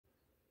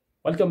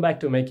Welcome back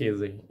to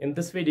makeeasy. In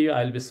this video,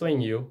 I'll be showing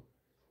you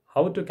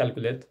how to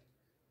calculate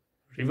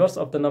reverse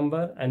of the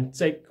number and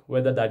check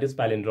whether that is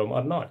palindrome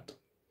or not.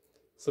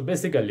 So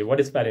basically, what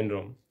is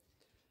palindrome?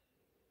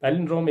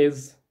 Palindrome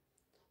is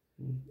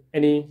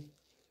any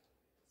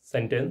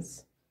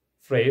sentence,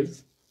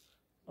 phrase,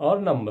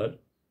 or number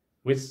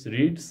which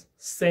reads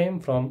same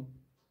from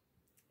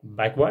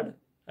backward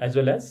as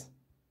well as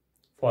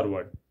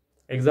forward.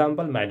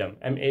 Example, madam,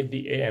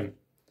 M-A-D-A-M.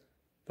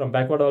 From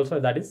backward also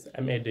that is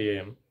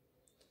M-A-D-A-M.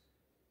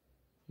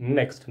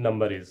 Next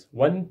number is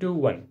 1 to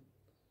 1.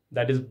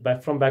 That is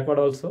from backward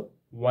also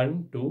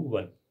 1 to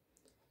 1.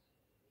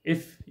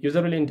 If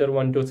user will enter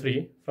 1 to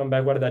 3, from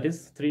backward that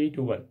is 3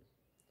 to 1.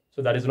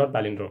 So that is not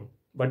palindrome.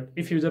 But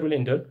if user will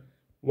enter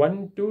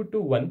 1 2 to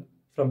 1,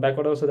 from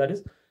backward also that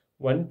is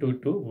 1 2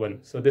 to 1.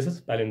 So this is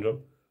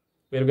palindrome.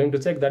 We are going to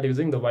check that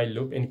using the while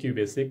loop in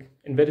QBasic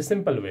in very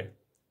simple way.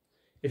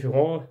 If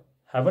you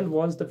haven't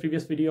watched the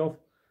previous video of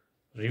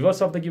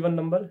reverse of the given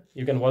number,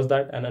 you can watch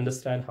that and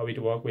understand how it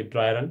works with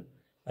dry run,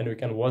 and we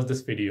can watch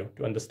this video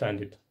to understand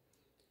it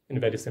in a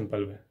very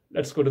simple way.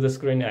 Let's go to the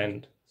screen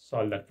and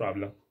solve that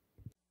problem.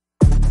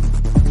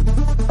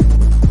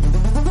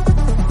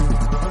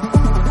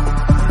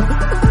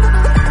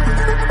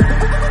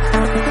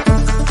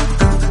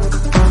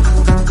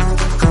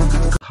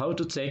 How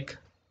to check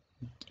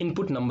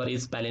input number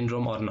is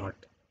palindrome or not.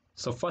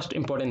 So first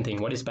important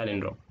thing, what is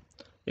palindrome?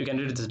 You can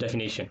read this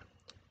definition.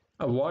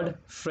 A word,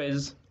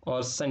 phrase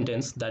or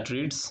sentence that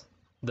reads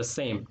the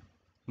same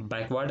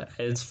backward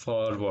as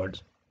forward.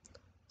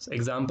 So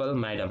example,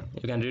 madam.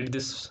 You can read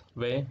this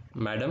way,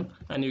 madam,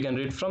 and you can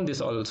read from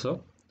this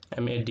also,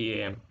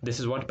 M-A-D-A-M. This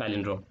is what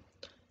palindrome.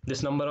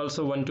 This number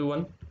also 1 to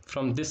 1.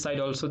 From this side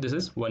also this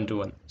is 1 to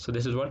 1. So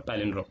this is what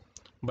palindrome.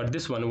 But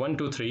this one 1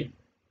 to 3,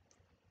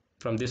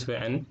 from this way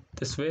and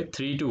this way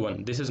 3 to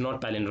 1. This is not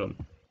palindrome.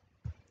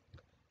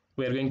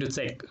 We are going to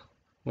check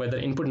whether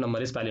input number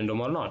is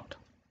palindrome or not.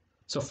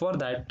 So for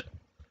that,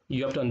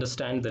 you have to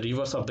understand the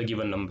reverse of the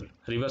given number.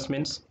 Reverse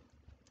means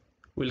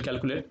we'll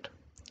calculate,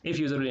 if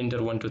user will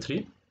enter 1 to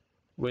 3,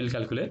 we'll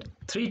calculate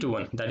 3 to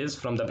 1, that is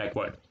from the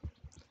backward.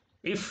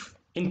 If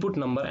input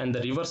number and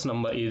the reverse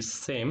number is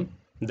same,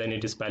 then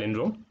it is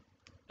palindrome,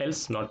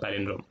 else not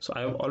palindrome. So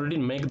I have already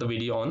made the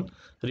video on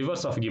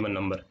reverse of given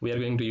number. We are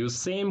going to use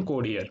same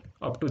code here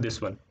up to this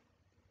one.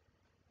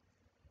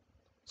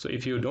 So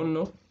if you don't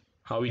know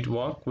how it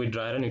works with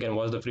dry run, you can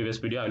watch the previous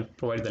video. I'll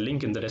provide the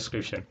link in the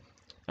description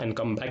and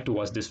come back to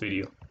watch this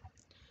video.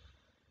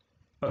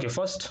 Okay,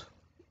 first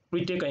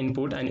we take an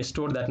input and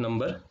store that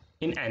number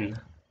in n.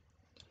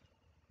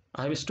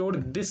 I have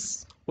stored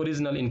this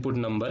original input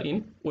number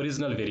in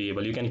original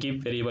variable. You can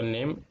keep variable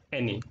name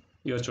any,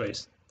 your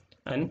choice,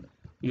 and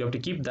you have to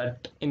keep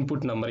that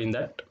input number in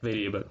that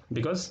variable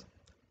because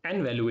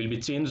n value will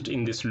be changed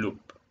in this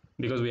loop,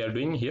 because we are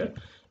doing here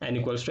n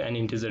equals to n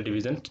integer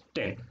division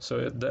 10.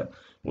 So the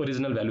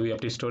original value we have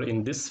to store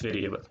in this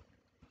variable.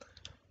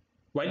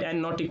 While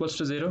n not equals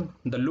to 0,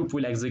 the loop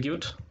will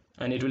execute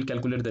and it will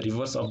calculate the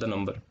reverse of the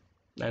number,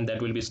 and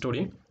that will be stored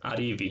in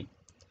REV.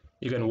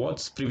 You can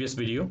watch previous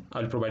video.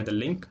 I'll provide the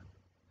link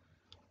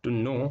to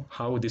know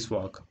how this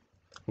works.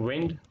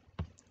 When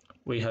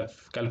we have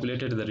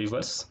calculated the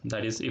reverse,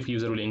 that is if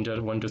user will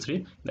enter 1 to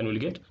 3, then we'll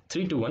get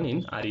 3 to 1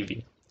 in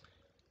REV.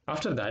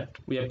 After that,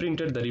 we have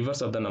printed the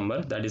reverse of the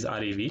number, that is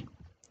REV.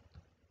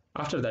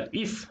 After that,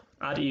 if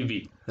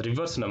REV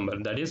reverse number,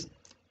 that is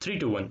 3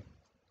 to 1,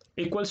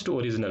 equals to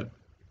original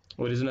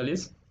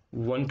is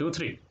 1 to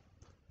 3.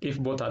 If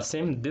both are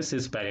same, this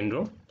is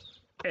palindrome,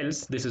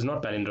 else this is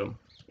not palindrome.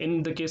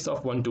 In the case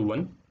of 1 to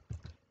 1,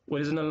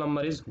 original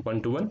number is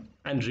 1 to 1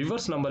 and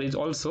reverse number is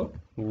also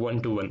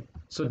 1 to 1.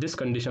 So this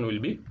condition will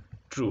be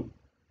true.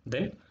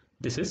 Then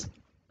this is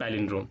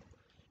palindrome.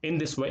 In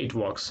this way it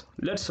works.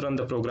 Let's run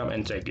the program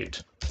and check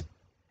it.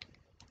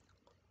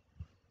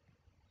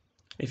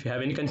 If you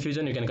have any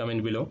confusion, you can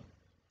comment below.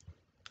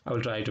 I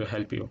will try to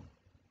help you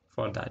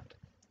for that.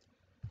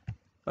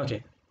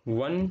 Okay,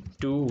 1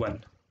 to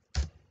 1.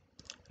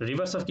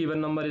 Reverse of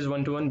given number is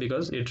 1 to 1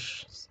 because it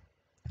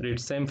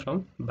reads same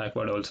from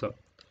backward also,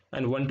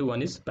 and 1 to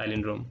 1 is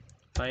palindrome.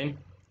 Fine,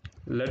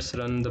 let's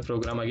run the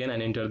program again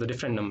and enter the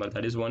different number,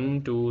 that is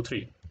 1 2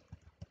 3.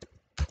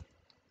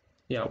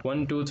 Yeah,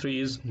 1 2 3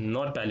 is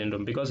not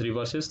palindrome because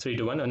reverse is 3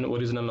 to 1 and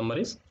original number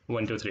is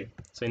 1 to 3.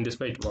 So in this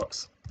way it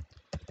works.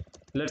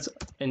 Let's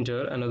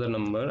enter another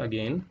number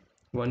again,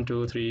 1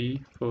 2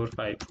 3 4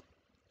 5.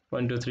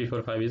 1 2 3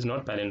 4 5 is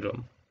not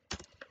palindrome.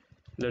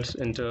 Let's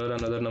enter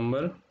another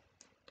number,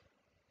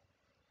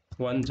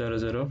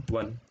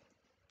 1001.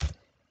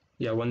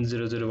 Yeah,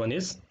 1001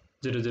 is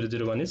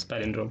 0001 is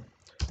palindrome.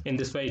 In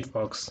this way it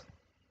works.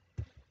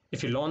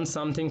 If you learn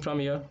something from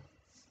here,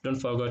 don't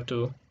forget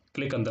to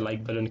click on the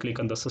like button, click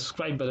on the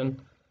subscribe button,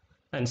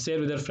 and share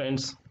with your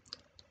friends.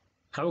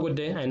 Have a good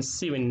day and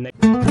see you in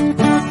next.